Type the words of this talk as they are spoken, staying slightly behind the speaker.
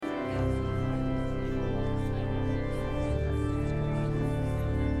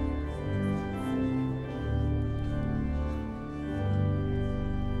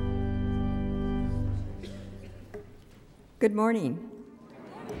Good morning.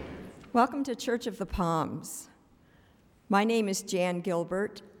 Welcome to Church of the Palms. My name is Jan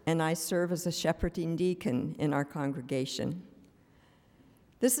Gilbert, and I serve as a shepherding deacon in our congregation.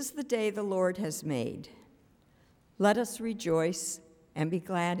 This is the day the Lord has made. Let us rejoice and be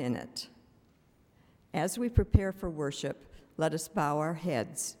glad in it. As we prepare for worship, let us bow our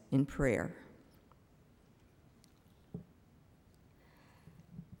heads in prayer.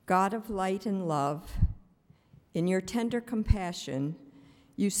 God of light and love, in your tender compassion,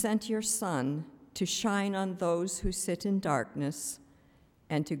 you sent your Son to shine on those who sit in darkness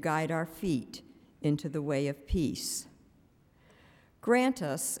and to guide our feet into the way of peace. Grant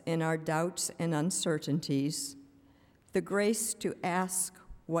us in our doubts and uncertainties the grace to ask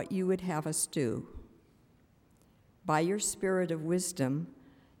what you would have us do. By your spirit of wisdom,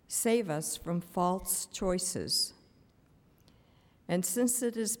 save us from false choices. And since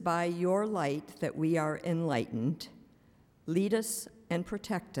it is by your light that we are enlightened, lead us and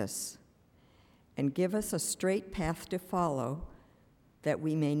protect us, and give us a straight path to follow, that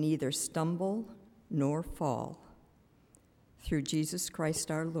we may neither stumble nor fall. Through Jesus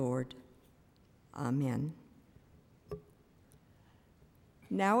Christ our Lord. Amen.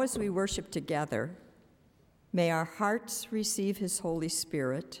 Now as we worship together, may our hearts receive his Holy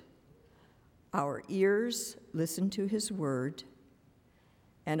Spirit, our ears listen to his word,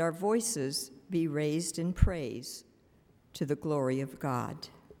 and our voices be raised in praise to the glory of God.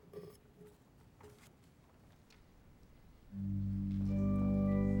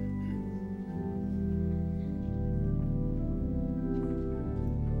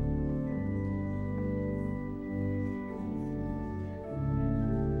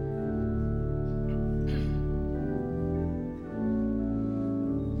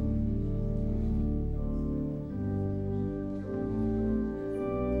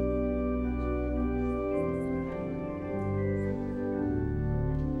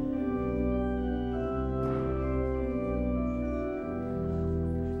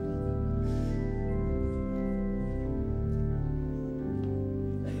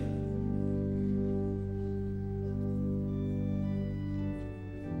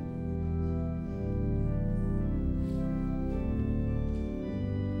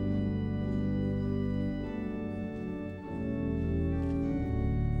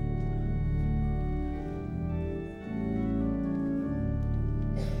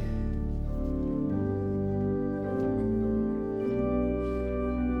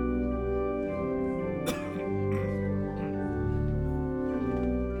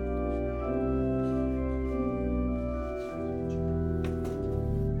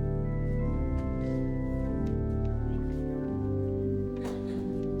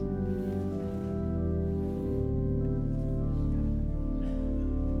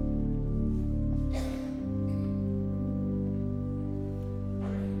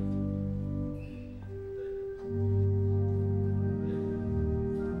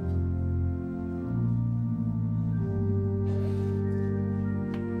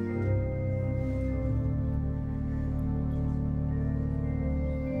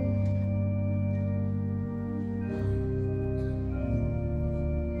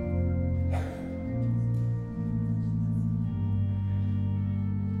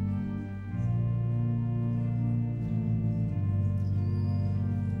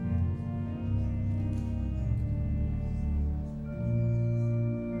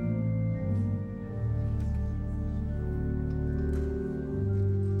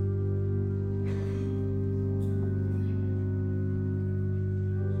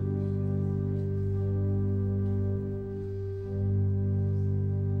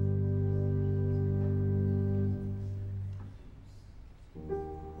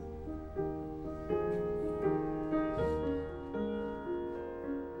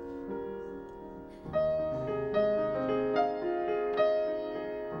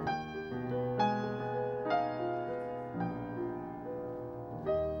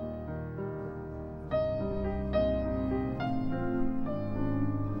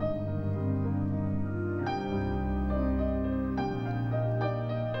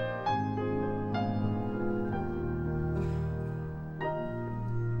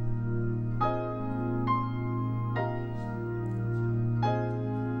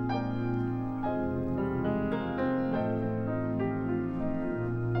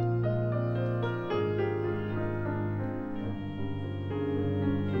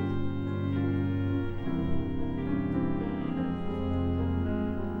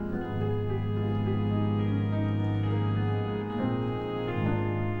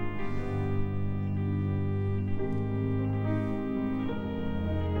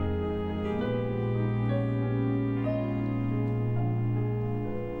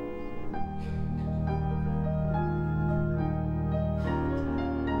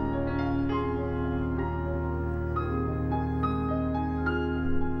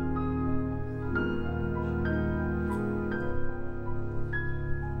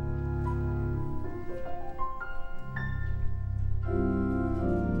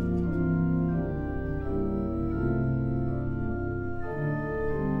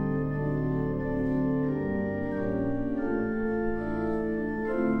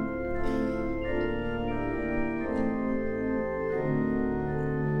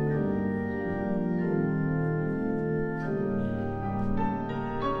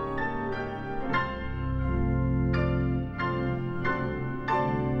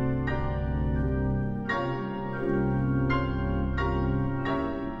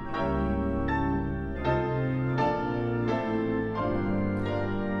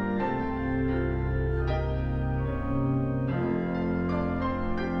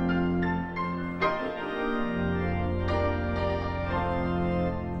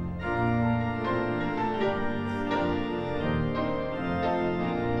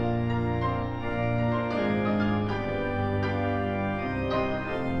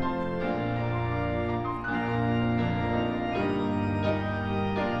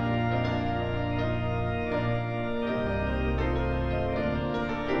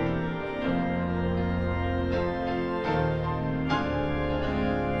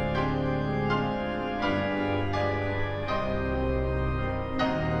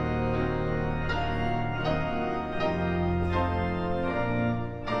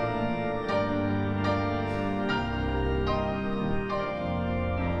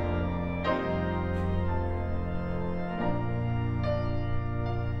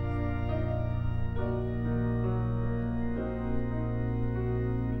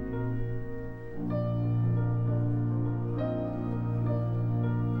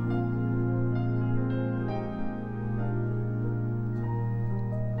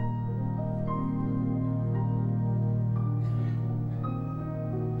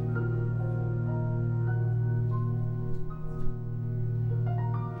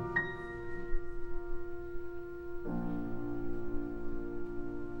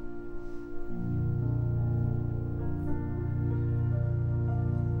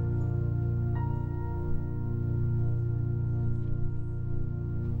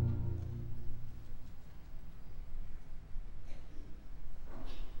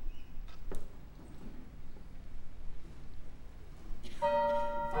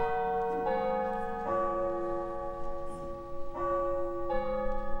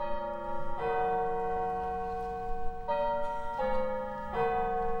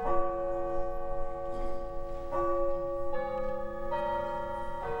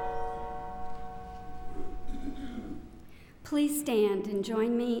 stand and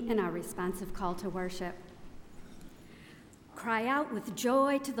join me in our responsive call to worship. Cry out with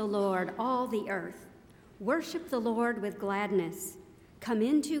joy to the Lord, all the earth. Worship the Lord with gladness. Come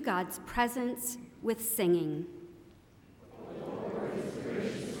into God's presence with singing. The Lord is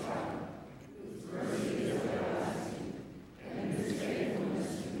gracious God, whose mercy is everlasting, and his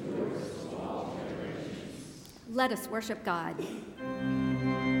faithfulness endures to all generations. Let us worship God.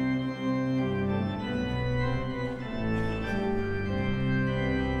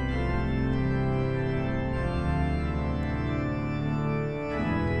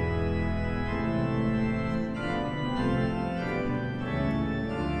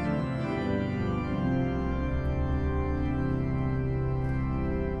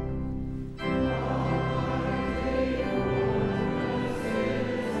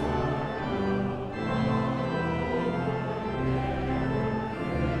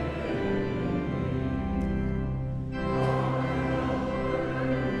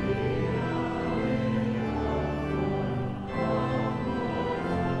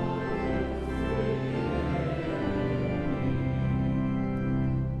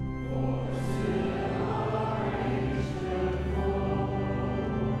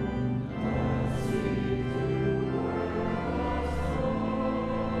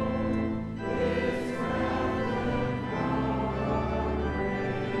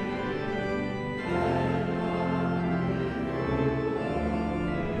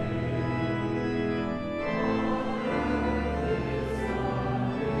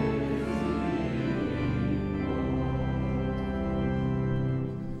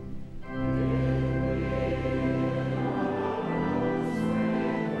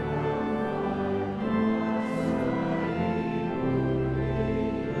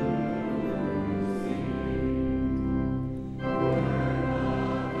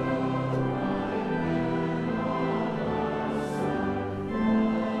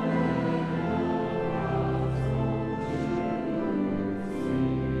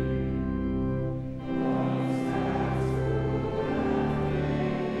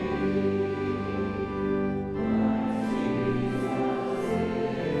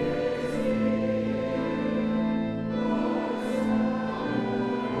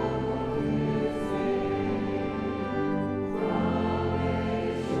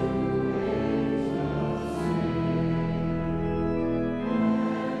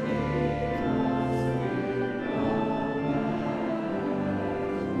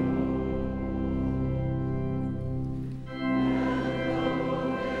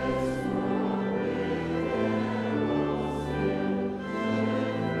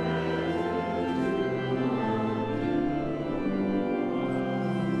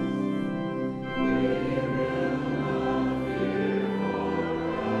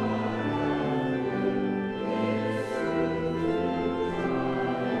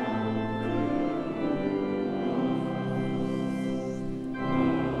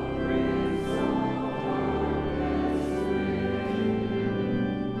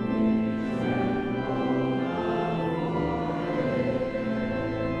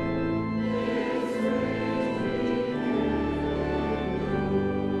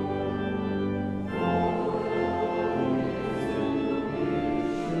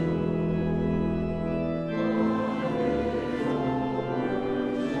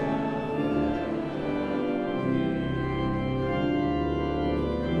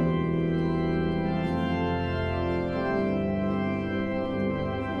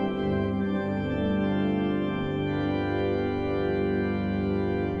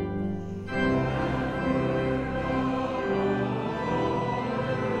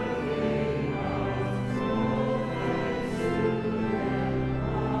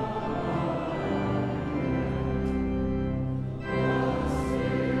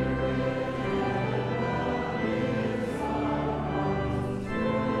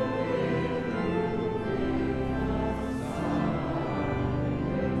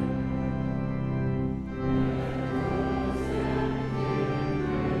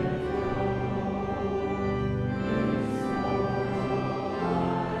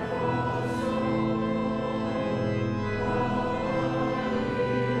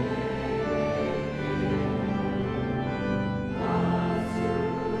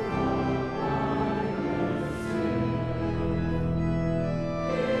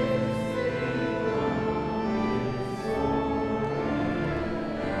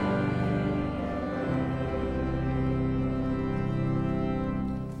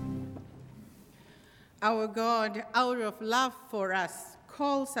 Our God, out of love for us,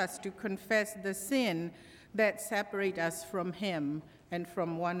 calls us to confess the sin that separates us from him and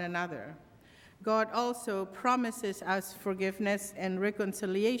from one another. God also promises us forgiveness and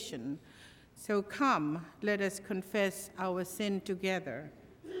reconciliation. So come, let us confess our sin together.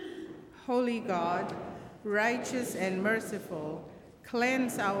 Holy God, righteous and merciful,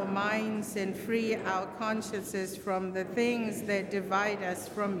 cleanse our minds and free our consciences from the things that divide us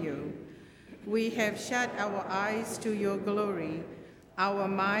from you. We have shut our eyes to your glory, our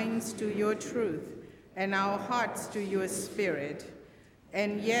minds to your truth, and our hearts to your spirit.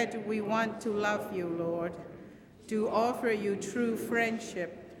 And yet we want to love you, Lord, to offer you true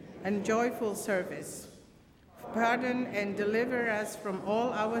friendship and joyful service. Pardon and deliver us from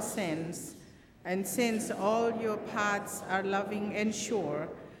all our sins, and since all your paths are loving and sure,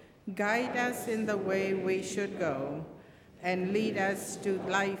 guide us in the way we should go, and lead us to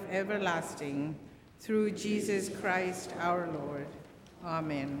life everlasting, through Jesus Christ our Lord.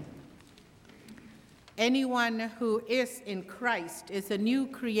 Amen. Anyone who is in Christ is a new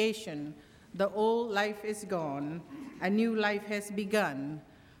creation. The old life is gone, a new life has begun.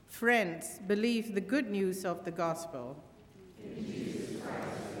 Friends, believe the good news of the gospel. In Jesus Christ.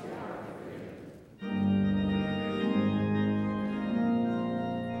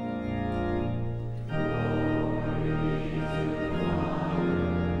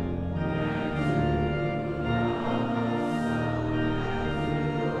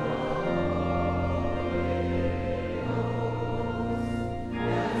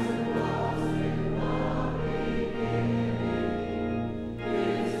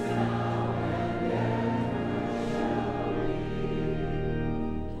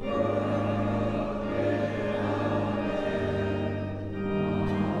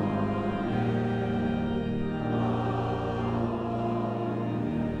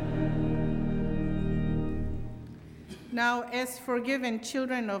 Now, as forgiven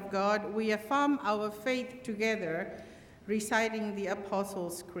children of God, we affirm our faith together, reciting the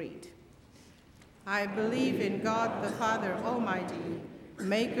Apostles' Creed. I believe in God the Father Almighty,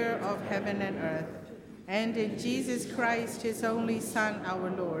 maker of heaven and earth, and in Jesus Christ, his only Son, our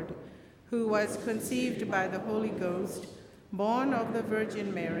Lord, who was conceived by the Holy Ghost, born of the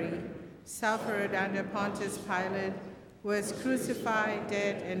Virgin Mary, suffered under Pontius Pilate, was crucified,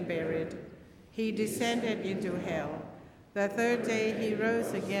 dead, and buried. He descended into hell. The third day he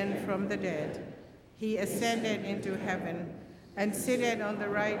rose again from the dead. He ascended into heaven and sitteth on the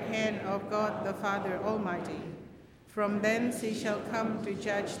right hand of God the Father Almighty. From thence he shall come to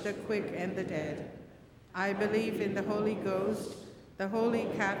judge the quick and the dead. I believe in the Holy Ghost, the Holy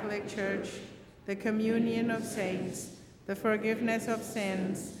Catholic Church, the communion of saints, the forgiveness of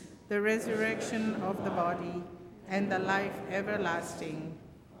sins, the resurrection of the body, and the life everlasting.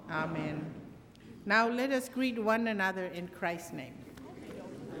 Amen. Now let us greet one another in Christ's name.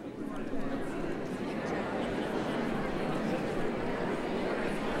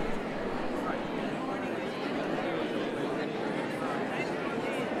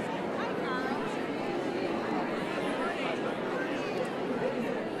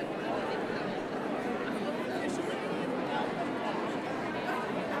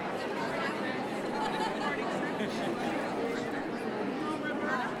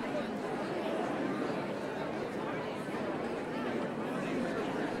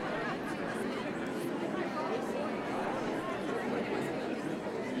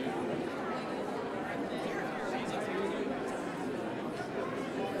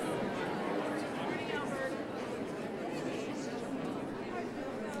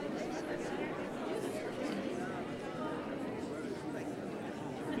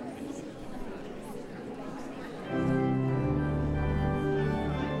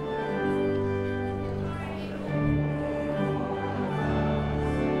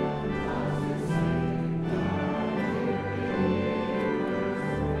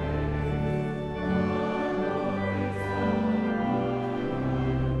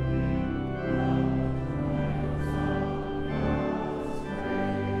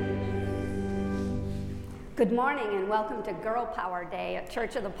 Good morning and welcome to Girl Power Day at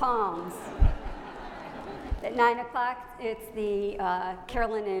Church of the Palms. At 9 o'clock, it's the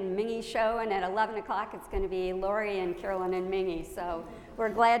Carolyn and Mingy show, and at 11 o'clock, it's going to be Lori and Carolyn and Mingy. So we're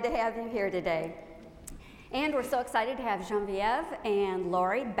glad to have you here today. And we're so excited to have Genevieve and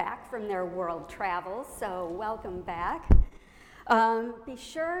Lori back from their world travels, so welcome back. Be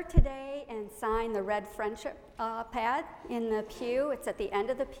sure today and sign the red friendship pad in the pew. It's at the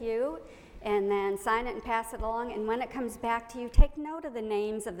end of the pew. And then sign it and pass it along. And when it comes back to you, take note of the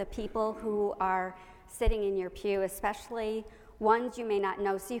names of the people who are sitting in your pew, especially ones you may not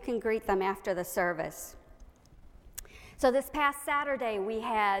know, so you can greet them after the service. So this past Saturday, we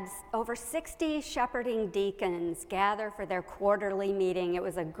had over 60 shepherding deacons gather for their quarterly meeting. It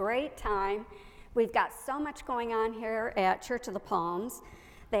was a great time, We've got so much going on here at Church of the Palms.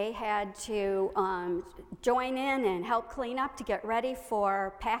 They had to join in and help clean up to get ready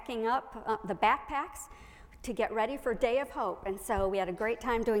for packing up the backpacks to get ready for Day of Hope. And so we had a great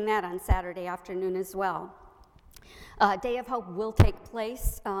time doing that on Saturday afternoon as well. Day of Hope will take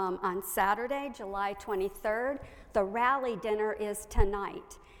place on Saturday, July 23rd. The rally dinner is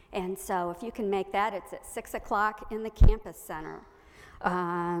tonight. And so if you can make that, it's at 6 o'clock in the campus center.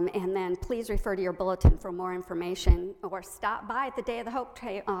 And then please refer to your bulletin for more information, or stop by at the Day of the Hope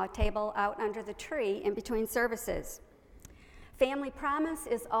table out under the tree in between services. Family Promise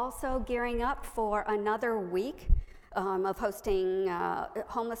is also gearing up for another week of hosting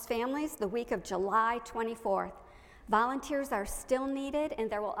homeless families, the week of July 24th. Volunteers are still needed,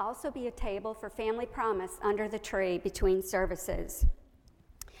 and there will also be a table for Family Promise under the tree between services.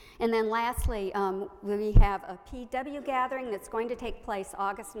 And then lastly, we have a PW gathering that's going to take place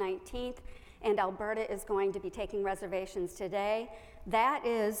August 19th, and Alberta is going to be taking reservations today. That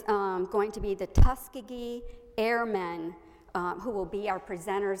is going to be the Tuskegee Airmen who will be our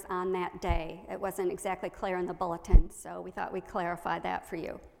presenters on that day. It wasn't exactly clear in the bulletin, so we thought we'd clarify that for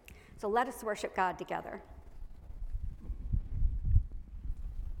you. So let us worship God together.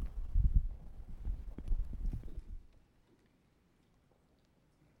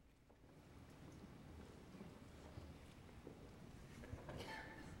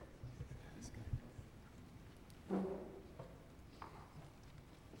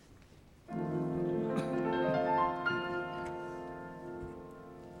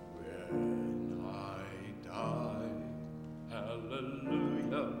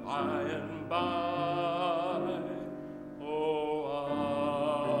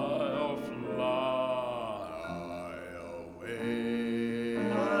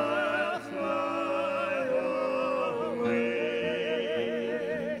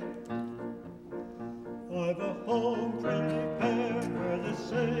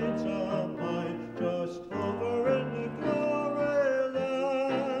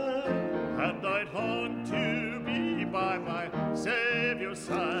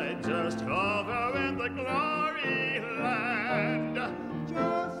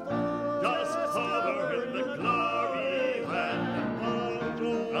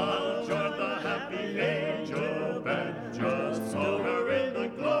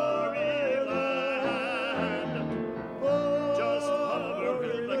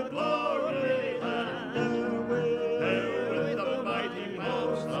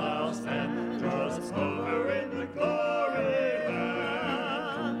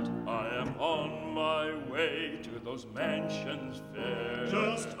 Mansions fair,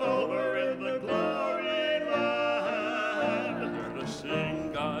 just over in the glory land, here to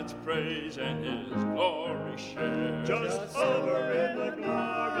sing God's praise and His glory share. Just over in the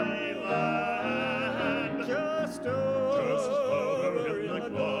glory land, just over in the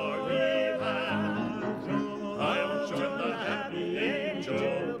glory land, I'll join the happy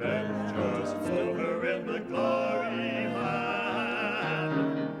angel band. Just over in the glory land,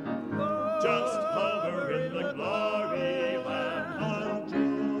 just over in the glory.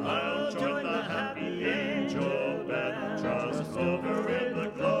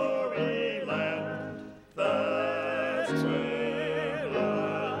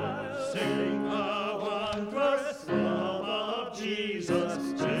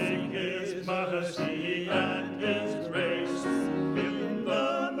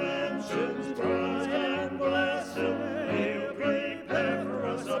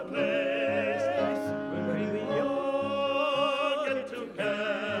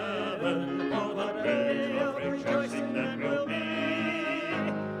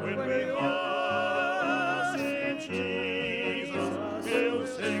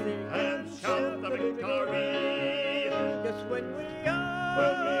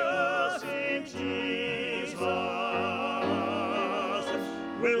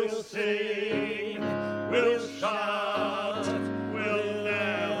 We'll sing, we'll shout, we'll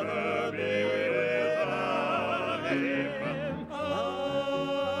never be without Him.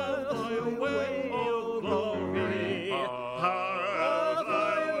 Have Thy way, O glory, have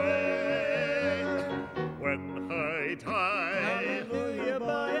Thy way. When I die, hallelujah,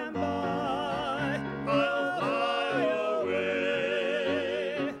 by and by, I'll fly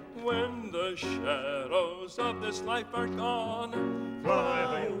away. When the shadows of this life are gone,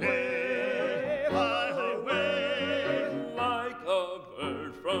 fly away, like a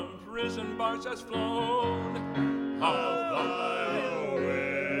bird from prison bars has flown. I'll fly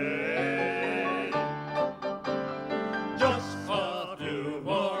away. Just a few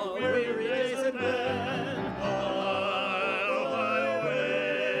more weary days and then I'll fly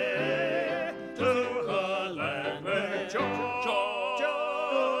away to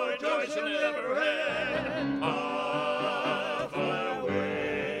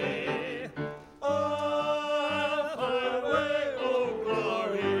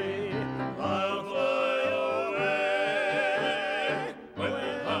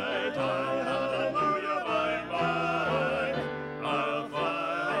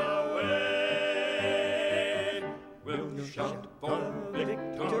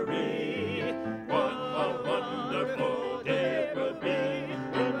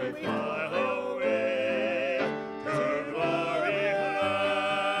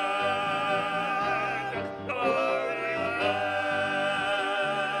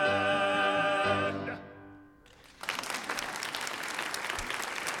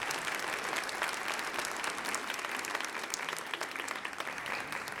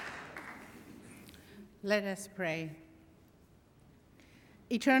Let us pray.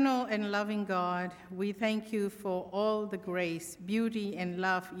 Eternal and loving God, we thank you for all the grace, beauty, and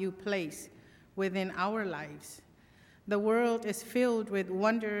love you place within our lives. The world is filled with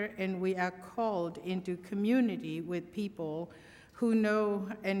wonder, and we are called into community with people who know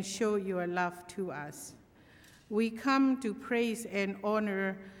and show your love to us. We come to praise and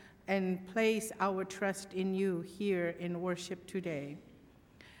honor and place our trust in you here in worship today.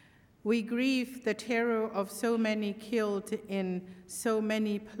 We grieve the terror of so many killed in so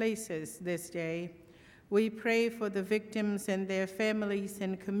many places this day. We pray for the victims and their families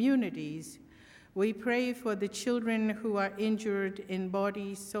and communities. We pray for the children who are injured in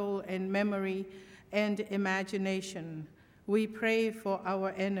body, soul, and memory and imagination. We pray for our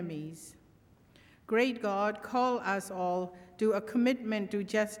enemies. Great God, call us all to a commitment to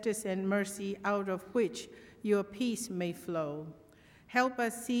justice and mercy, out of which your peace may flow. Help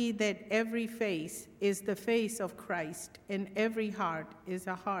us see that every face is the face of Christ, and every heart is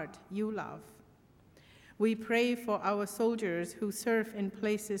a heart you love. We pray for our soldiers who serve in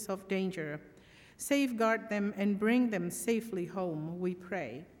places of danger. Safeguard them and bring them safely home, we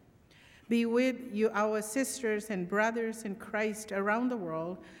pray. Be with you, our sisters and brothers in Christ around the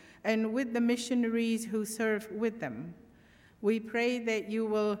world, and with the missionaries who serve with them. We pray that you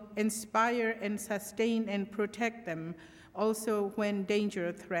will inspire and sustain and protect them, also when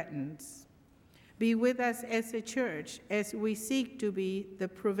danger threatens. Be with us as a church as we seek to be the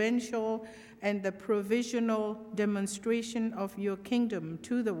provincial and the provisional demonstration of your kingdom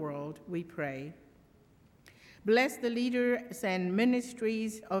to the world, we pray. Bless the leaders and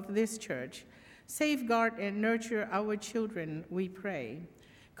ministries of this church. Safeguard and nurture our children, we pray.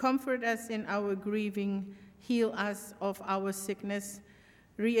 Comfort us in our grieving, heal us of our sickness,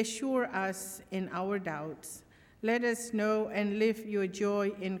 reassure us in our doubts. Let us know and live your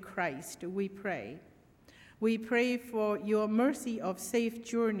joy in Christ, we pray. We pray for your mercy of safe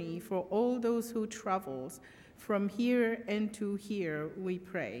journey for all those who travels from here and to here, we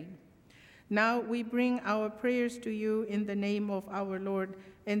pray. Now we bring our prayers to you in the name of our Lord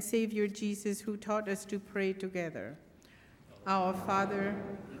and Savior Jesus, who taught us to pray together. Our Father,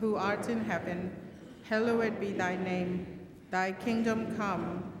 who art in heaven, hallowed be thy name. Thy kingdom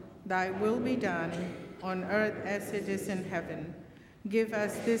come, thy will be done, on earth as it is in heaven. Give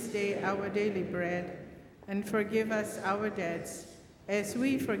us this day our daily bread, and forgive us our debts, as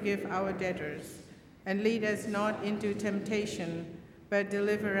we forgive our debtors. And lead us not into temptation, but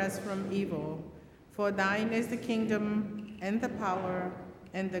deliver us from evil. For thine is the kingdom, and the power,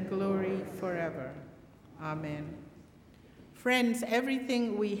 and the glory forever. Amen. Friends,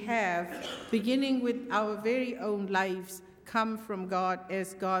 everything we have, beginning with our very own lives, come from God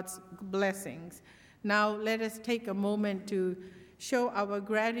as God's blessings. Now let us take a moment to show our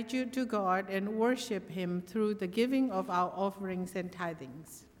gratitude to God and worship him through the giving of our offerings and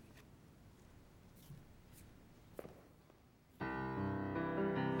tithings.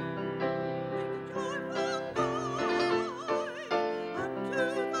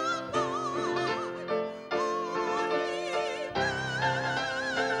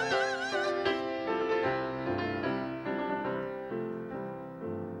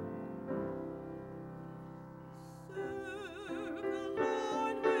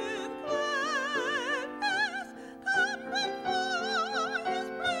 Come before his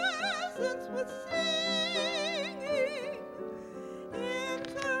presence.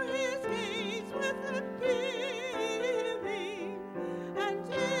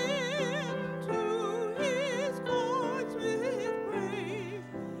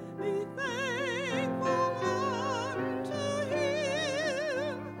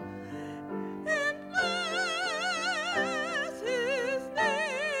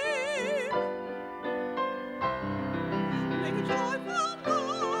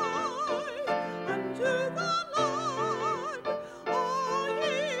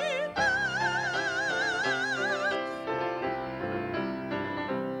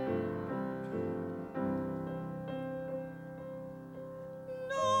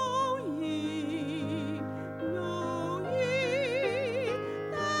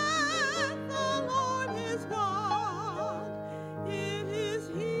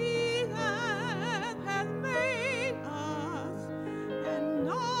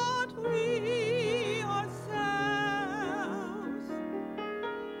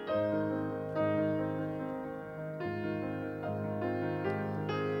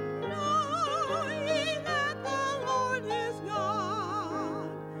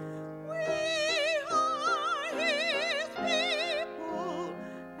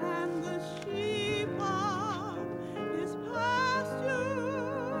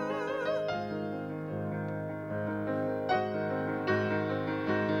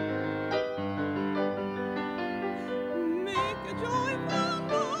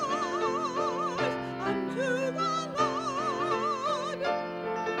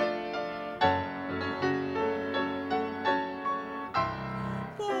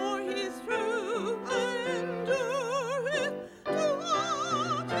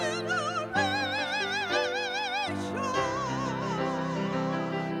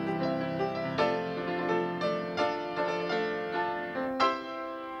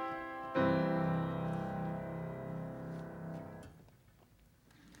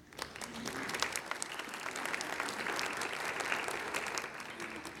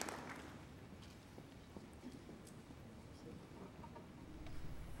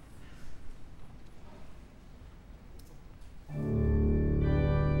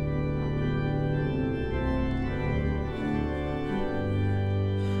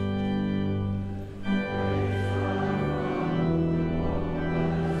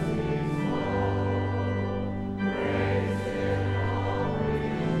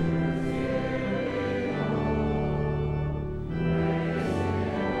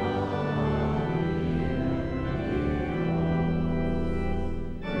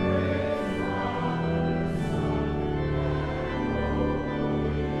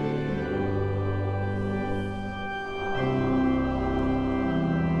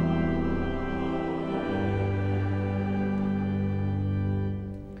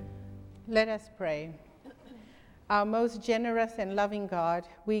 Let us pray. Our most generous and loving God,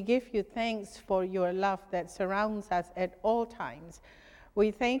 we give you thanks for your love that surrounds us at all times. We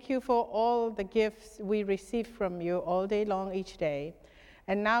thank you for all the gifts we receive from you all day long each day.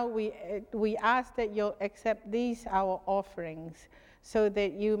 And now we ask that you'll accept these, our offerings, so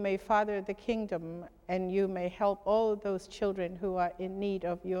that you may father the kingdom and you may help all those children who are in need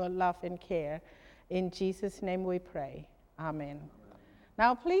of your love and care. In Jesus' name we pray. Amen.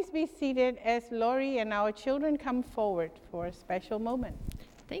 Now please be seated as Lori and our children come forward for a special moment.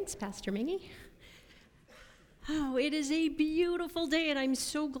 Thanks, Pastor Mingy. Oh, it is a beautiful day, and I'm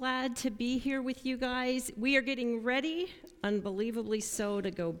so glad to be here with you guys. We are getting ready, unbelievably so,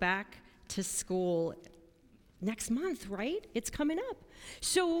 to go back to school next month, right? It's coming up.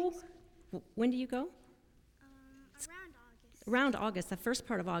 So, when do you go? Around August, the first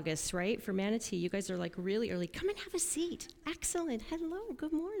part of August, right? For Manatee, you guys are like really early. Come and have a seat. Excellent. Hello.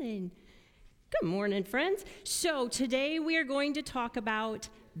 Good morning. Good morning, friends. So today we are going to talk about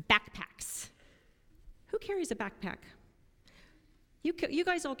backpacks. Who carries a backpack? You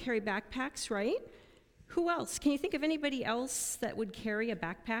guys all carry backpacks, right? Who else? Can you think of anybody else that would carry a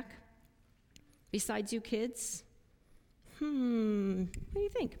backpack besides you kids? What do you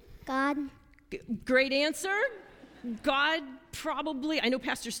think? God. Great answer. God probably, I know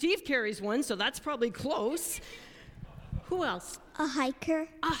Pastor Steve carries one, so that's probably close. Who else? A hiker.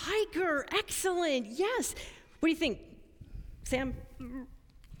 A hiker, excellent, yes. What do you think, Sam?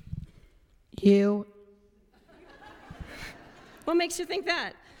 You. What makes you think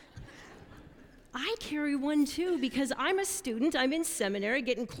that? I carry one too because I'm a student, I'm in seminary,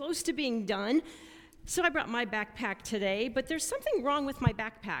 getting close to being done. So I brought my backpack today, but there's something wrong with my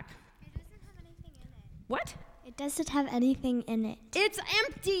backpack. It doesn't have anything in it. What? It doesn't have anything in it. It's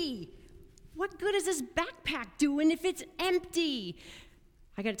empty. What good is this backpack doing if it's empty?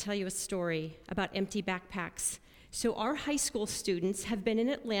 I got to tell you a story about empty backpacks. So our high school students have been in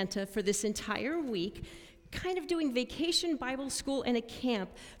Atlanta for this entire week, kind of doing vacation Bible school and a camp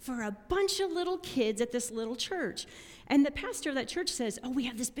for a bunch of little kids at this little church. And the pastor of that church says, oh, we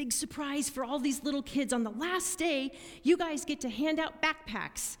have this big surprise for all these little kids. On the last day, you guys get to hand out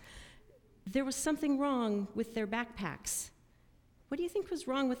backpacks. There was something wrong with their backpacks. What do you think was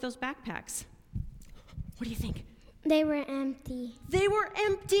wrong with those backpacks? What do you think? They were empty. They were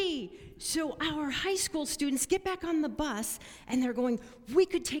empty. So our high school students get back on the bus, and they're going, we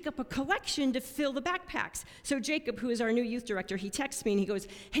could take up a collection to fill the backpacks. So Jacob, who is our new youth director, he texts me, and he goes,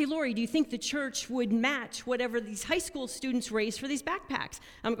 hey, Lori, do you think the church would match whatever these high school students raise for these backpacks?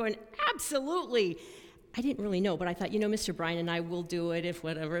 I'm going, absolutely. I didn't really know, but I thought, Mr. Bryan and I will do it if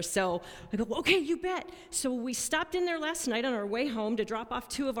whatever. So I go, okay, you bet. So we stopped in there last night on our way home to drop off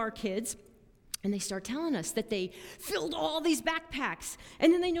 2 of our kids. And they start telling us that they filled all these backpacks.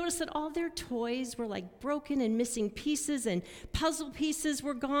 And then they noticed that all their toys were like broken and missing pieces, and puzzle pieces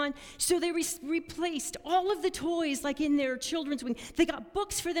were gone. So they replaced all of the toys like in their children's wing. They got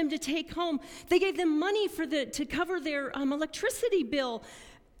books for them to take home. They gave them money to cover their electricity bill.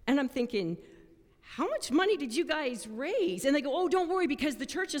 And I'm thinking, how much money did you guys raise? And they go, oh, don't worry, because the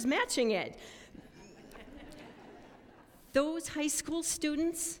church is matching it. Those high school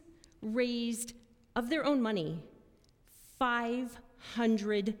students raised, of their own money, $500.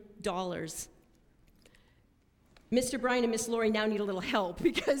 Mr. Bryan and Miss Lori now need a little help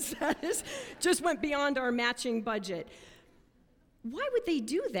because that just went beyond our matching budget. Why would they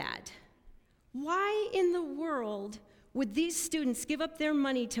do that? Why in the world would these students give up their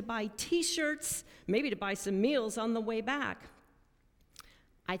money to buy T-shirts, maybe to buy some meals on the way back?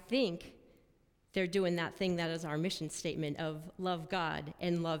 I think they're doing that thing that is our mission statement of love God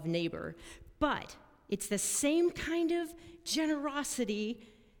and love neighbor. But it's the same kind of generosity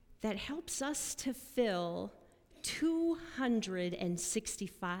that helps us to fill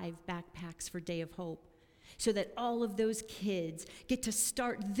 265 backpacks for Day of Hope, so that all of those kids get to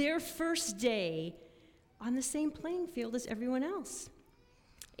start their first day on the same playing field as everyone else.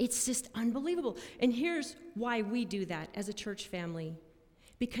 It's just unbelievable. And here's why we do that as a church family.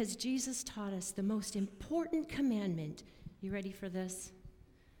 Because Jesus taught us the most important commandment. You ready for this?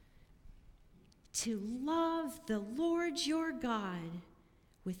 To love the Lord your God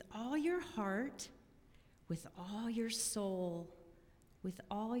with all your heart, with all your soul, with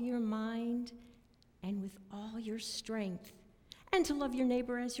all your mind, and with all your strength, and to love your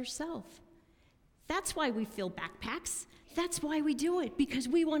neighbor as yourself. That's why we fill backpacks. That's why we do it, because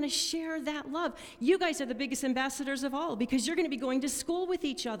we want to share that love. You guys are the biggest ambassadors of all, because you're going to be going to school with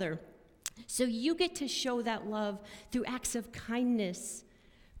each other. So you get to show that love through acts of kindness,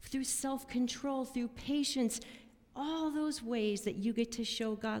 through self-control, through patience, all those ways that you get to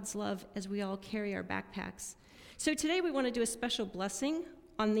show God's love as we all carry our backpacks. So today we want to do a special blessing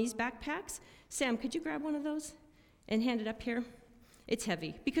on these backpacks. Sam, could you grab one of those and hand it up here? It's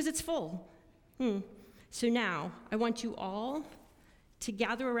heavy because it's full. So now I want you all to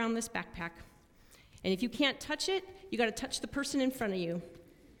gather around this backpack. And if you can't touch it, you got to touch the person in front of you.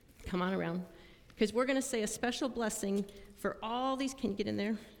 Come on around. Because we're going to say a special blessing for all these. Can you get in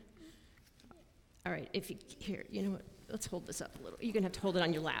there? All right, here, you know what? Let's hold this up a little. You're going to have to hold it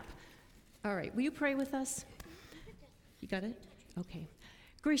on your lap. All right, will you pray with us? You got it? Okay.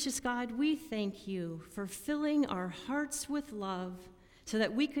 Gracious God, we thank you for filling our hearts with love so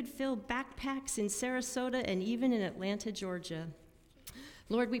that we could fill backpacks in Sarasota and even in Atlanta, Georgia.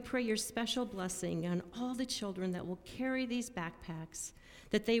 Lord, we pray your special blessing on all the children that will carry these backpacks,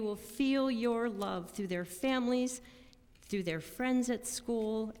 that they will feel your love through their families, through their friends at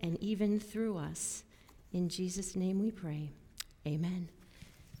school, and even through us. In Jesus' name we pray. Amen.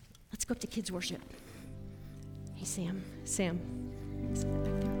 Let's go up to kids' worship. Hey, Sam. Let's get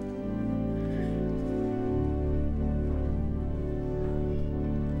back there.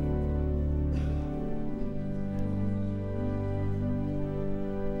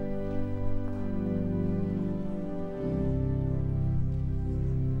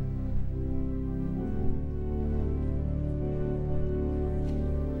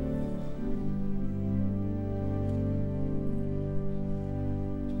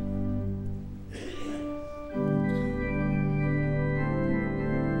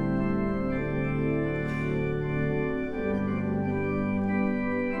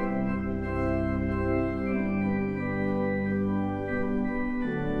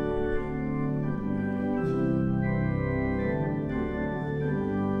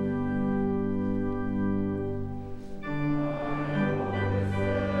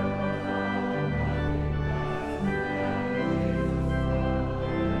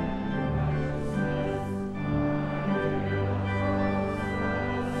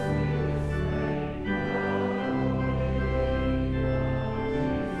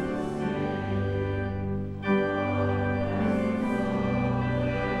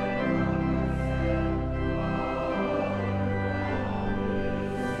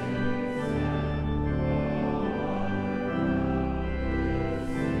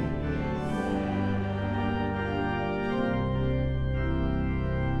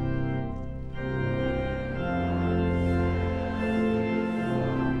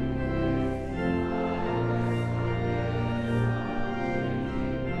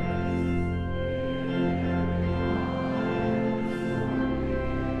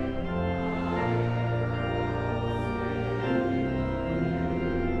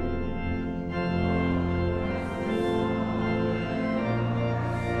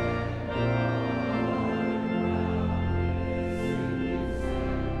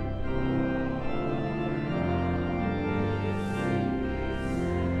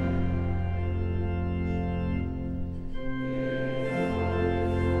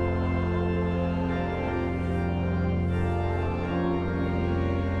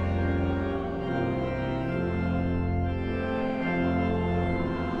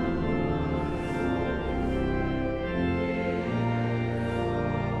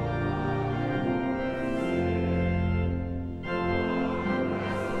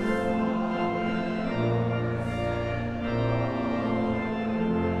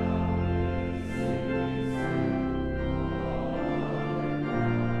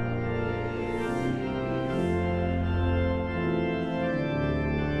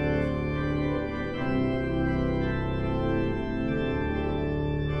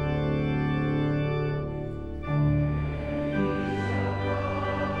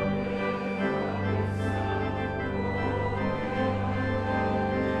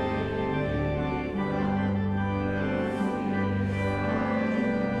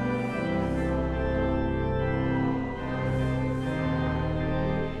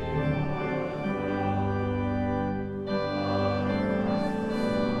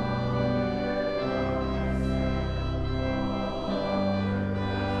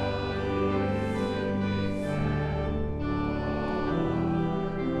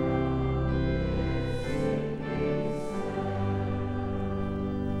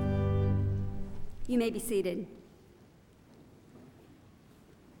 You may be seated.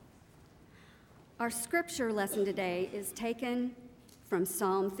 Our scripture lesson today is taken from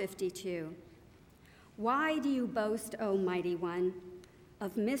Psalm 52. Why do you boast, O mighty one,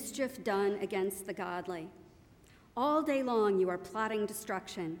 of mischief done against the godly? All day long you are plotting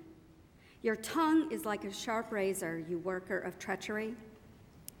destruction. Your tongue is like a sharp razor, you worker of treachery.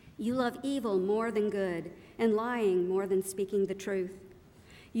 You love evil more than good, and lying more than speaking the truth.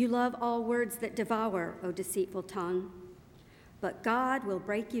 You love all words that devour, O deceitful tongue. But God will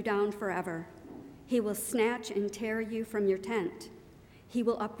break you down forever. He will snatch and tear you from your tent. He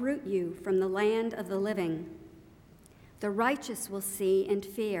will uproot you from the land of the living. The righteous will see and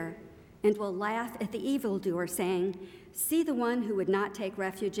fear, and will laugh at the evildoer, saying, See the one who would not take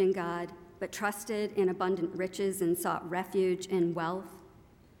refuge in God, but trusted in abundant riches and sought refuge in wealth.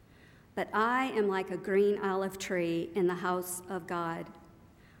 But I am like a green olive tree in the house of God.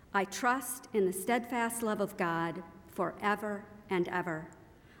 I trust in the steadfast love of God forever and ever.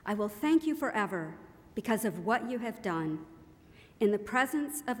 I will thank you forever because of what you have done. In the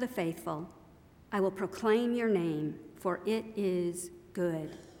presence of the faithful, I will proclaim your name, for it is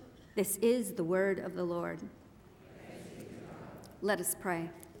good. This is the word of the Lord. Let us pray.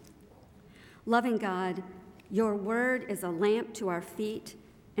 Loving God, your word is a lamp to our feet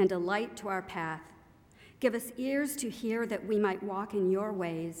and a light to our path. Give us ears to hear that we might walk in your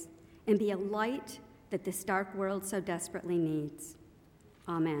ways and be a light that this dark world so desperately needs.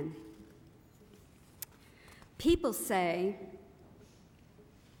 Amen. People say,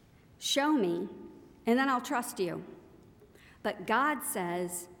 show me, and then I'll trust you. But God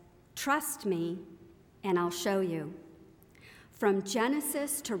says, trust me, and I'll show you. From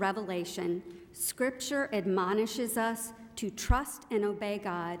Genesis to Revelation, Scripture admonishes us to trust and obey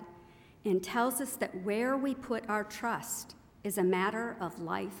God and tells us that where we put our trust is a matter of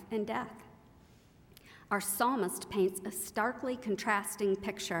life and death. Our psalmist paints a starkly contrasting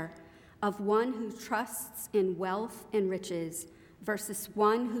picture of one who trusts in wealth and riches versus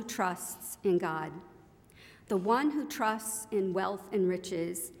one who trusts in God. The one who trusts in wealth and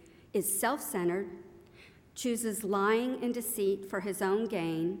riches is self-centered, chooses lying and deceit for his own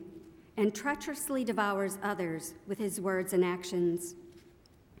gain, and treacherously devours others with his words and actions.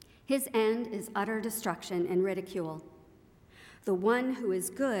 His end is utter destruction and ridicule. The one who is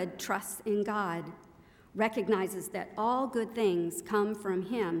good trusts in God, recognizes that all good things come from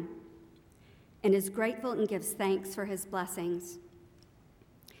him, and is grateful and gives thanks for his blessings.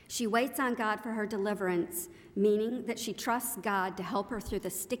 She waits on God for her deliverance, meaning that she trusts God to help her through the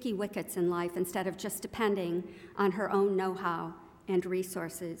sticky wickets in life instead of just depending on her own know-how and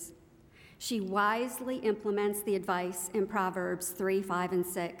resources. She wisely implements the advice in Proverbs 3, 5, and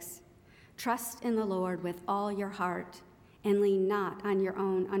 6. Trust in the Lord with all your heart and lean not on your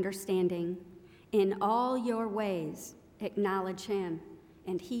own understanding. In all your ways acknowledge him,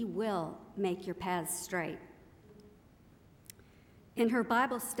 and he will make your paths straight. In her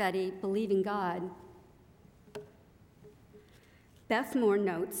Bible study, Believing God, Beth Moore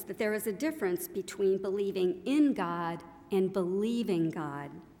notes that there is a difference between believing in God and believing God.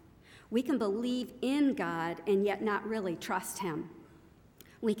 We can believe in God and yet not really trust him.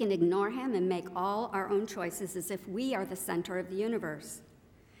 We can ignore him and make all our own choices as if we are the center of the universe.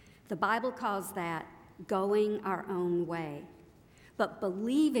 The Bible calls that going our own way. But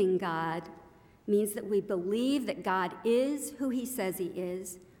believing God means that we believe that God is who he says he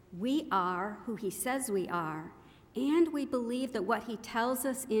is, we are who he says we are, and we believe that what he tells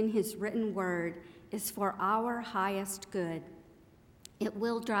us in his written word is for our highest good. It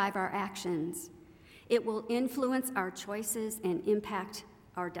will drive our actions. It will influence our choices and impact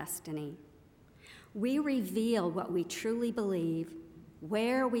our destiny. We reveal what we truly believe,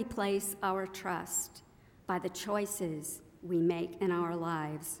 where we place our trust, by the choices we make in our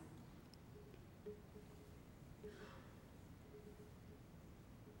lives.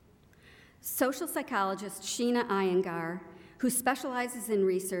 Social psychologist Sheena Iyengar, who specializes in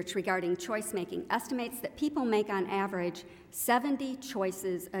research regarding choice making, estimates that people make on average 70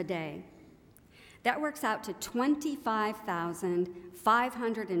 choices a day. That works out to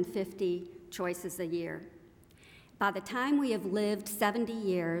 25,550 choices a year. By the time we have lived 70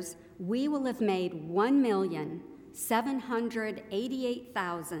 years, we will have made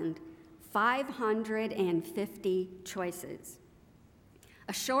 1,788,550 choices.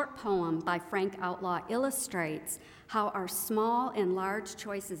 A short poem by Frank Outlaw illustrates how our small and large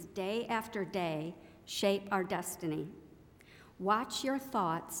choices day after day shape our destiny. Watch your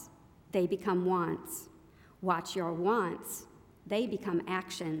thoughts, they become wants. Watch your wants, they become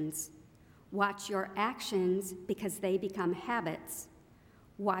actions. Watch your actions because they become habits.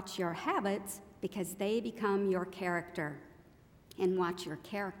 Watch your habits because they become your character. And watch your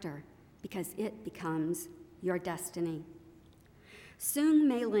character because it becomes your destiny. Soong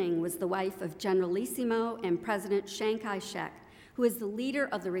Mei Ling was the wife of Generalissimo and President Chiang Kai-shek, who is the leader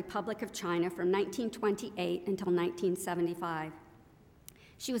of the Republic of China from 1928 until 1975.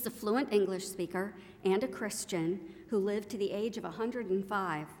 She was a fluent English speaker and a Christian who lived to the age of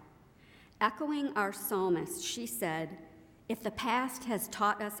 105. Echoing our psalmist, she said, "If the past has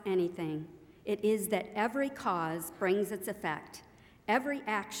taught us anything, it is that every cause brings its effect. Every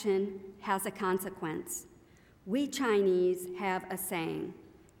action has a consequence. We Chinese have a saying,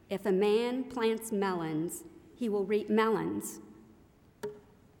 if a man plants melons, he will reap melons.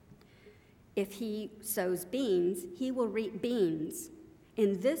 If he sows beans, he will reap beans.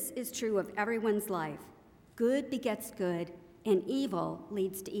 And this is true of everyone's life. Good begets good, and evil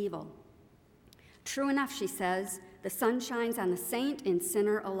leads to evil." True enough, she says, the sun shines on the saint and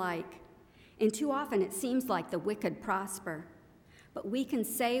sinner alike. And too often it seems like the wicked prosper. But we can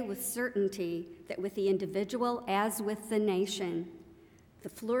say with certainty that with the individual as with the nation, the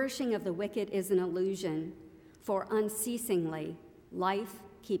flourishing of the wicked is an illusion, for unceasingly, life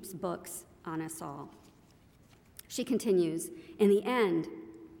keeps books on us all. She continues, "In the end,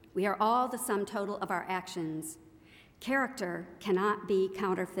 we are all the sum total of our actions. Character cannot be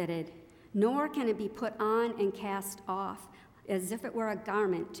counterfeited, nor can it be put on and cast off as if it were a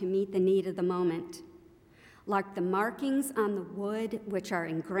garment to meet the need of the moment. Like the markings on the wood which are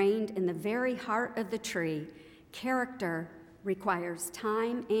ingrained in the very heart of the tree, character requires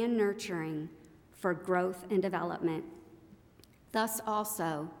time and nurturing for growth and development. Thus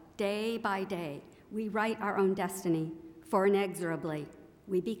also, day by day, we write our own destiny, for inexorably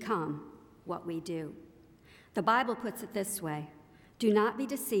we become what we do." The Bible puts it this way, "Do not be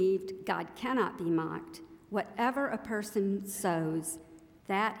deceived, God cannot be mocked. Whatever a person sows,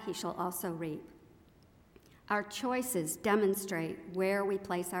 that he shall also reap." Our choices demonstrate where we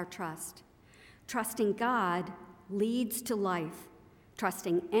place our trust. Trusting God leads to life.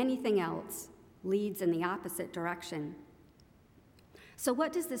 Trusting anything else leads in the opposite direction. So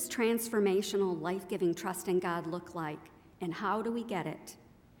what does this transformational, life-giving trust in God look like, and how do we get it?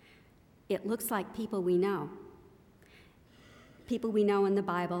 It looks like people we know. People we know in the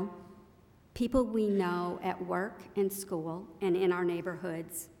Bible, people we know at work and school and in our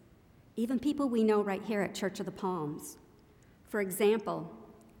neighborhoods, even people we know right here at Church of the Palms. For example,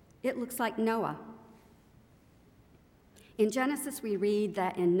 it looks like Noah. In Genesis, we read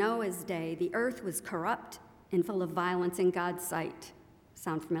that in Noah's day, the earth was corrupt and full of violence in God's sight.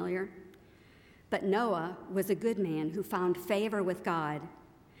 Sound familiar? But Noah was a good man who found favor with God.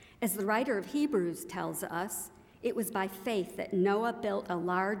 As the writer of Hebrews tells us, it was by faith that Noah built a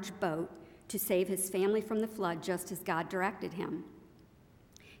large boat to save his family from the flood, just as God directed him.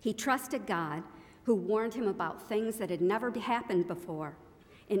 He trusted God, who warned him about things that had never happened before.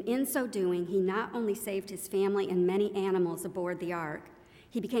 And in so doing, he not only saved his family and many animals aboard the ark,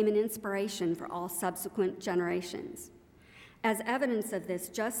 he became an inspiration for all subsequent generations. As evidence of this,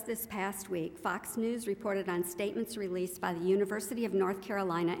 just this past week, Fox News reported on statements released by the University of North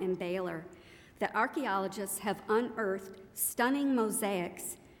Carolina and Baylor that archaeologists have unearthed stunning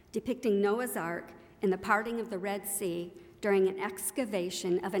mosaics depicting Noah's Ark and the parting of the Red Sea during an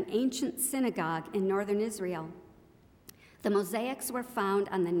excavation of an ancient synagogue in northern Israel. The mosaics were found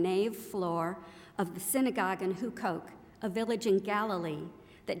on the nave floor of the synagogue in Hukok, a village in Galilee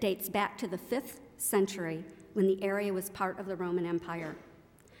that dates back to the 5th century when the area was part of the Roman Empire.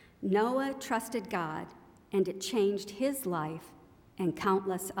 Noah trusted God, and it changed his life and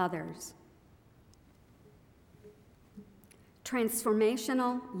countless others.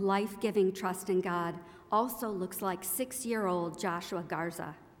 Transformational, life-giving trust in God also looks like 6-year-old Joshua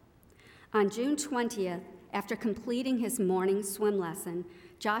Garza. On June 20th, after completing his morning swim lesson,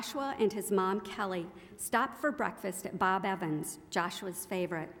 Joshua and his mom, Kelly, stopped for breakfast at Bob Evans, Joshua's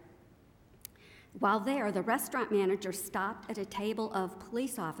favorite. While there, the restaurant manager stopped at a table of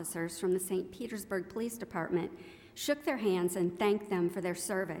police officers from the St. Petersburg Police Department, shook their hands, and thanked them for their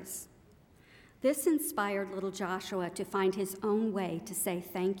service. This inspired little Joshua to find his own way to say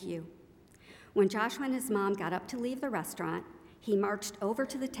thank you. When Joshua and his mom got up to leave the restaurant, he marched over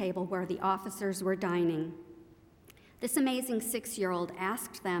to the table where the officers were dining. This amazing 6-year-old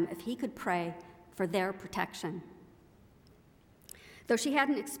asked them if he could pray for their protection. Though she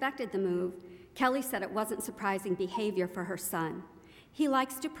hadn't expected the move, Kelly said it wasn't surprising behavior for her son. He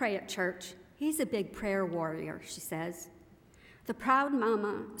likes to pray at church. He's a big prayer warrior, she says. The proud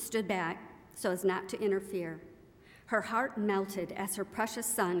mama stood back so as not to interfere. Her heart melted as her precious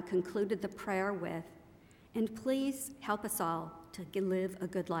son concluded the prayer with, "And please help us all to live a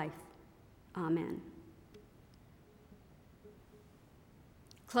good life. Amen."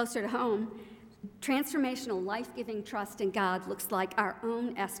 Closer to home, transformational, life-giving trust in God looks like our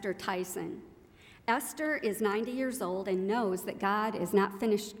own Esther Tyson. Esther is 90 years old and knows that God is not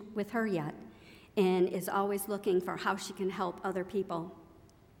finished with her yet and is always looking for how she can help other people.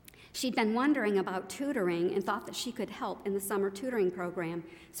 She'd been wondering about tutoring and thought that she could help in the summer tutoring program.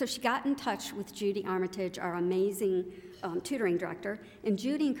 So she got in touch with Judy Armitage, our amazing tutoring director, and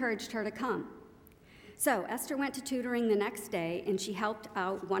Judy encouraged her to come. So Esther went to tutoring the next day, and she helped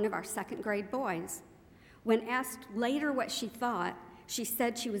out one of our second grade boys. When asked later what she thought, she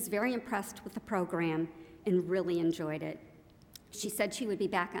said she was very impressed with the program and really enjoyed it. She said she would be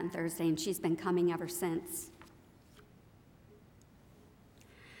back on Thursday, and she's been coming ever since.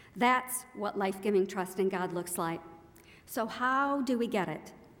 That's what life-giving trust in God looks like. So how do we get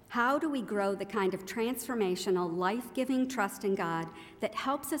it? How do we grow the kind of transformational, life-giving trust in God that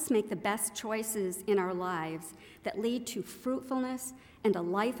helps us make the best choices in our lives that lead to fruitfulness and a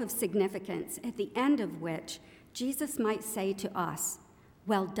life of significance, at the end of which Jesus might say to us,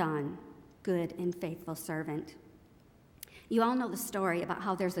 "Well done, good and faithful servant." You all know the story about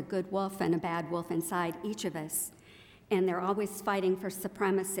how there's a good wolf and a bad wolf inside each of us, and they're always fighting for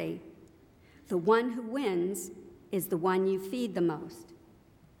supremacy. The one who wins is the one you feed the most.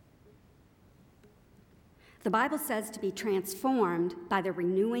 The Bible says to be transformed by the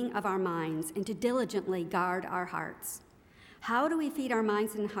renewing of our minds and to diligently guard our hearts. How we feed our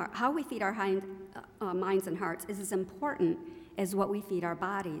minds and hearts is as important as what we feed our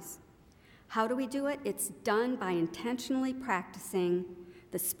bodies. How do we do it? It's done by intentionally practicing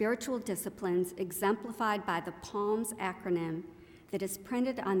the spiritual disciplines exemplified by the PALMS acronym that is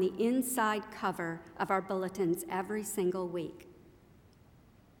printed on the inside cover of our bulletins every single week.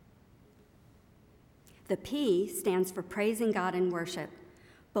 The P stands for praising God in worship,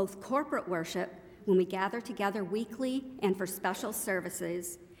 both corporate worship, when we gather together weekly and for special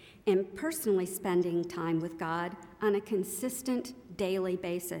services, and personally spending time with God on a consistent daily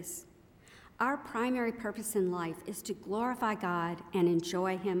basis. Our primary purpose in life is to glorify God and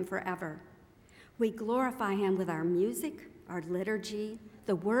enjoy Him forever. We glorify Him with our music, our liturgy,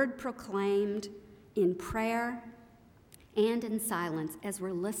 the word proclaimed, in prayer, and in silence as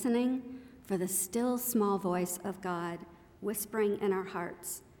we're listening for the still small voice of God whispering in our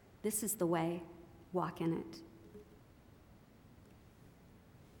hearts, "This is the way, walk in it."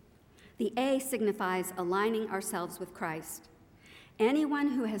 The A signifies aligning ourselves with Christ.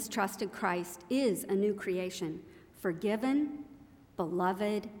 Anyone who has trusted Christ is a new creation, forgiven,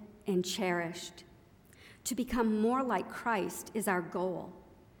 beloved, and cherished. To become more like Christ is our goal.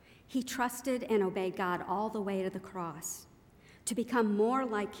 He trusted and obeyed God all the way to the cross. To become more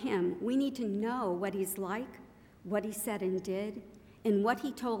like Him, we need to know what He's like, what He said and did, and what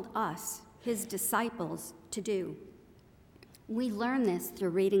He told us, His disciples, to do. We learn this through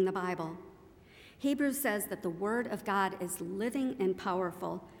reading the Bible. Hebrews says that the Word of God is living and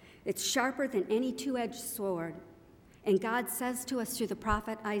powerful. It's sharper than any two-edged sword. And God says to us through the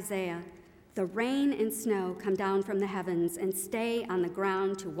prophet Isaiah, "The rain and snow come down from the heavens and stay on the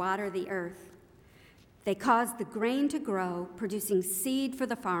ground to water the earth. They cause the grain to grow, producing seed for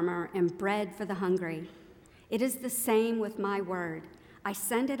the farmer and bread for the hungry. It is the same with my word. I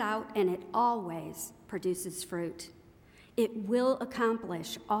send it out, and it always produces fruit. It will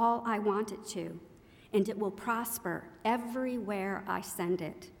accomplish all I want it to, and it will prosper everywhere I send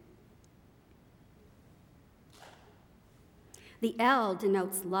it." The L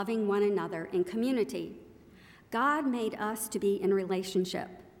denotes loving one another in community. God made us to be in relationship.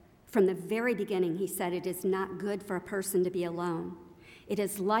 From the very beginning, He said it is not good for a person to be alone. It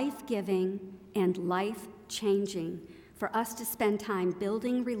is life-giving and life-changing for us to spend time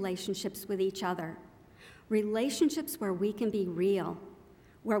building relationships with each other. Relationships where we can be real,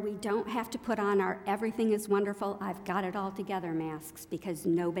 where we don't have to put on our "everything is wonderful, I've got it all together" masks, because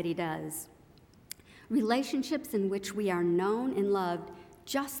nobody does. Relationships in which we are known and loved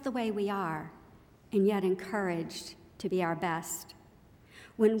just the way we are, and yet encouraged to be our best.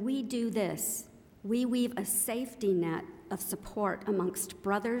 When we do this, we weave a safety net of support amongst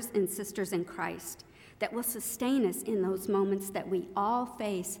brothers and sisters in Christ that will sustain us in those moments that we all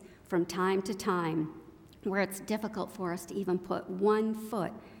face from time to time, where it's difficult for us to even put one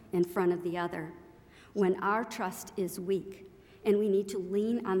foot in front of the other, when our trust is weak and we need to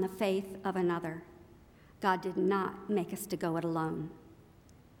lean on the faith of another. God did not make us to go it alone.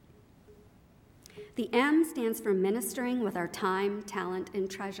 The M stands for ministering with our time, talent, and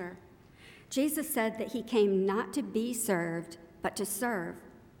treasure. Jesus said that He came not to be served, but to serve.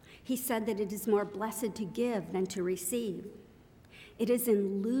 He said that it is more blessed to give than to receive. It is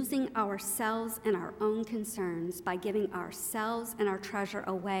in losing ourselves and our own concerns by giving ourselves and our treasure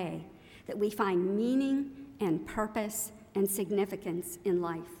away that we find meaning and purpose and significance in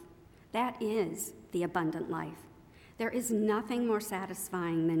life. That is the abundant life. There is nothing more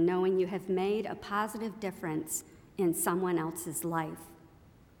satisfying than knowing you have made a positive difference in someone else's life.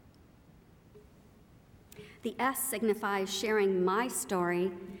 The S signifies sharing my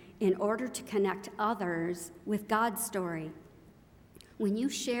story in order to connect others with God's story. When you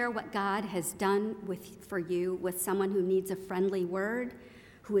share what God has done for you with someone who needs a friendly word,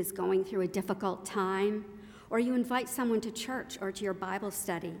 who is going through a difficult time, or you invite someone to church or to your Bible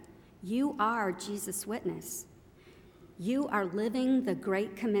study, you are Jesus' witness. You are living the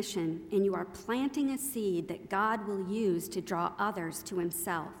Great Commission, and you are planting a seed that God will use to draw others to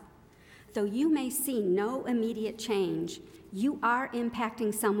himself. Though you may see no immediate change, you are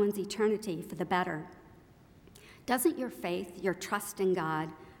impacting someone's eternity for the better. Doesn't your faith, your trust in God,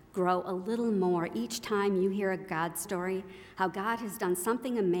 grow a little more each time you hear a God story, how God has done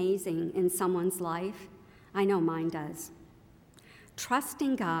something amazing in someone's life? I know mine does.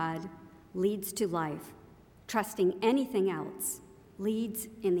 Trusting God leads to life. Trusting anything else leads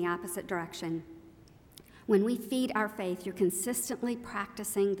in the opposite direction. When we feed our faith through consistently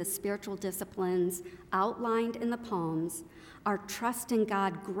practicing the spiritual disciplines outlined in the Psalms, our trust in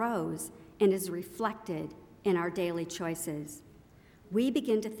God grows and is reflected in our daily choices. We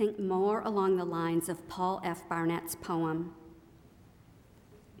begin to think more along the lines of Paul F. Barnett's poem.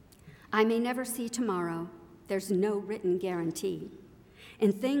 I may never see tomorrow, there's no written guarantee.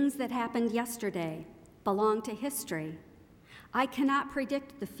 And things that happened yesterday belong to history. I cannot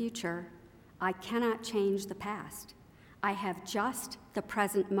predict the future. I cannot change the past. I have just the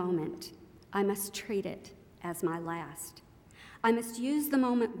present moment. I must treat it as my last. I must use the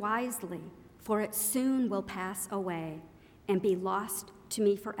moment wisely, for it soon will pass away and be lost to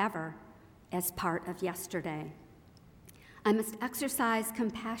me forever as part of yesterday. I must exercise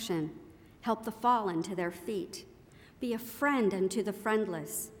compassion, help the fallen to their feet, be a friend unto the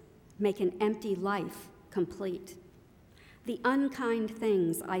friendless, make an empty life complete. The unkind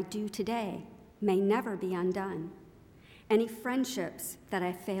things I do today may never be undone. Any friendships that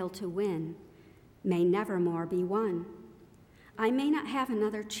I fail to win may never more be won. I may not have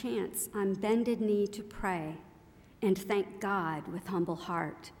another chance on bended knee to pray and thank God with humble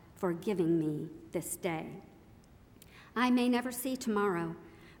heart for giving me this day. I may never see tomorrow,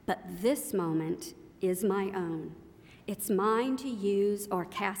 but this moment is my own. It's mine to use or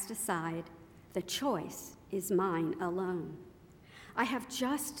cast aside. The choice is mine alone. I have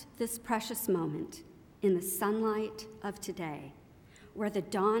just this precious moment in the sunlight of today, where the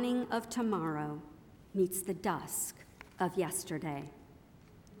dawning of tomorrow meets the dusk of yesterday.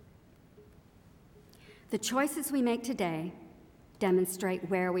 The choices we make today demonstrate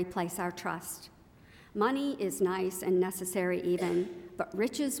where we place our trust. Money is nice and necessary even, but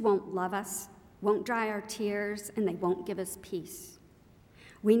riches won't love us, won't dry our tears, and they won't give us peace.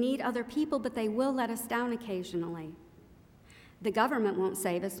 We need other people, but they will let us down occasionally. The government won't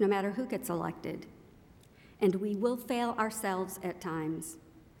save us no matter who gets elected, and we will fail ourselves at times,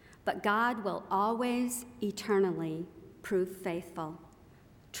 but God will always, eternally prove faithful.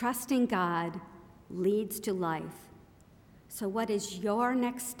 Trusting God leads to life. So what is your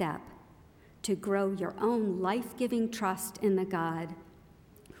next step to grow your own life-giving trust in the God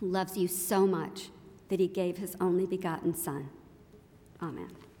who loves you so much that he gave his only begotten Son?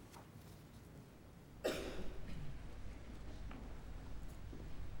 Amen.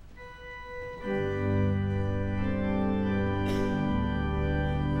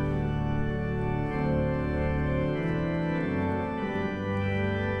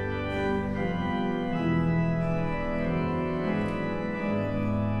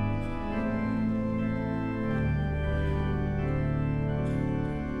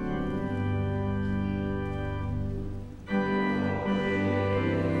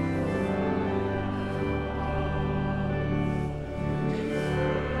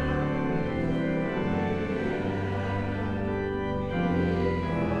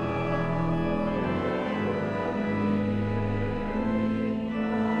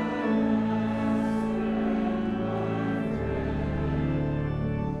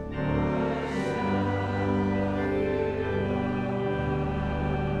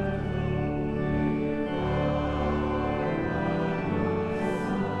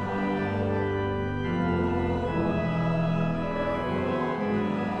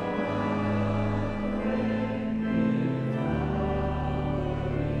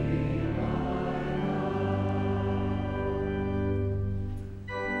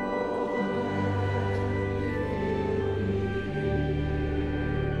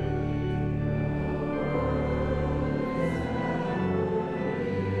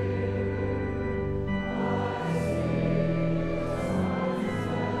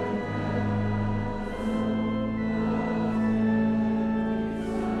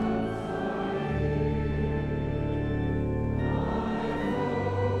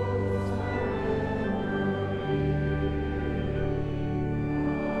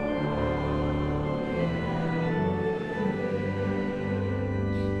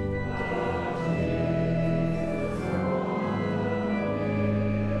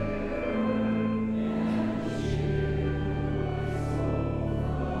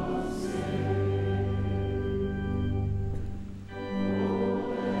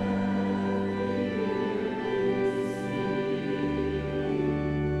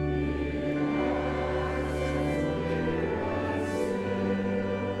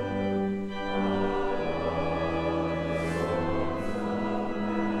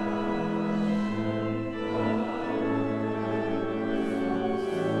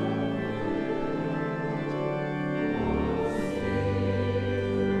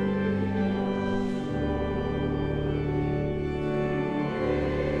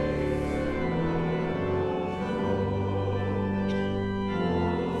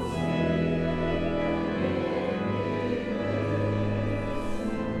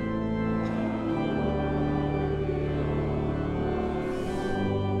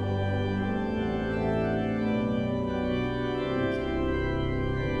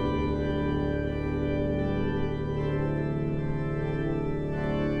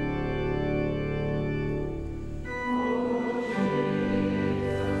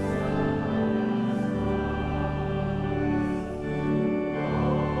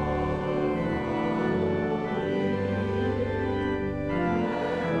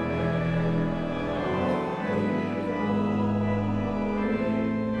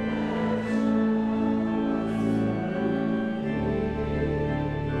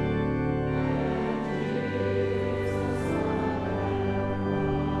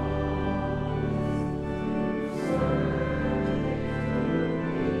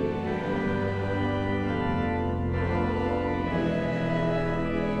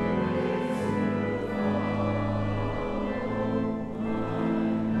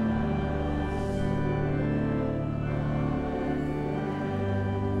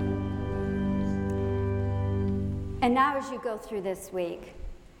 And now as you go through this week,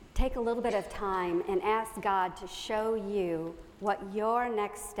 take a little bit of time and ask God to show you what your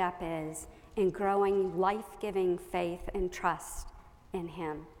next step is in growing life-giving faith and trust in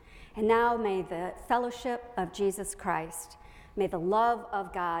Him. And now may the fellowship of Jesus Christ, may the love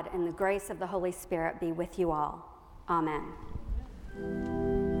of God and the grace of the Holy Spirit be with you all. Amen.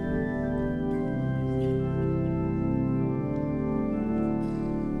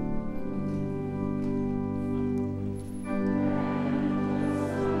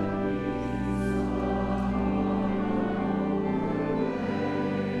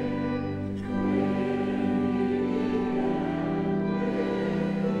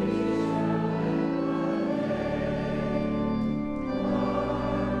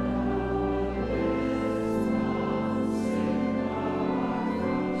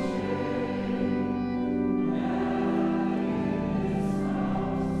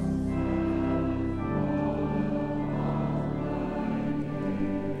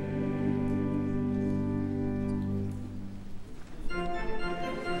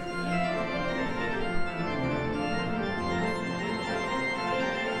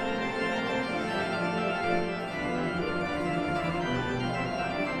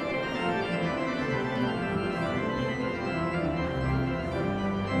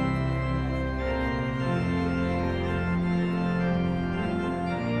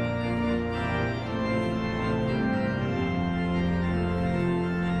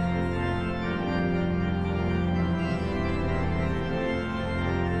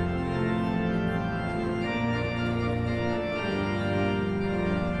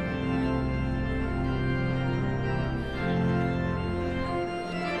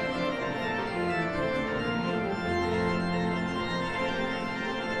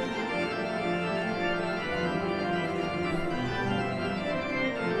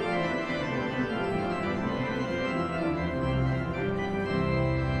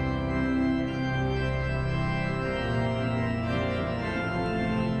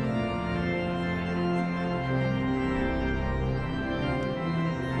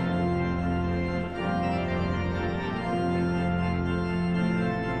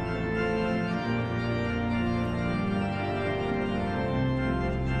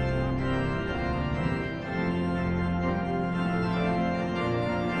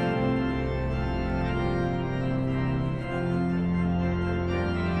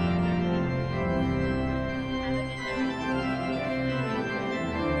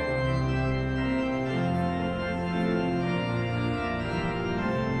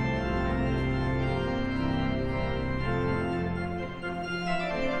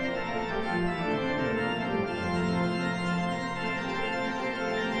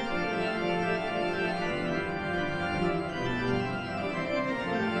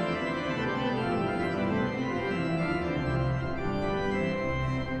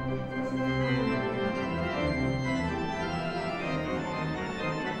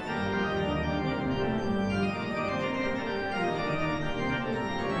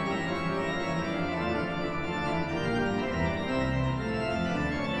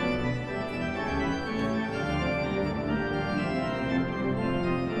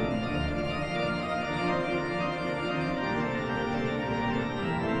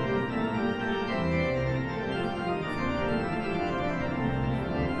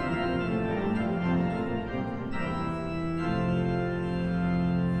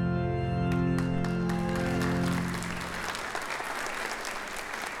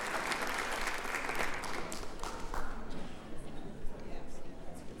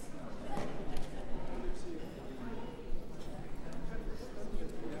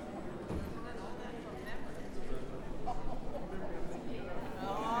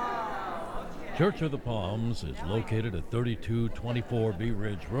 Church of the Palms is located at 3224 Bee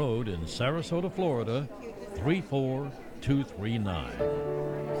Ridge Road in Sarasota, Florida,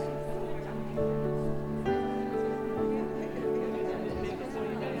 34239.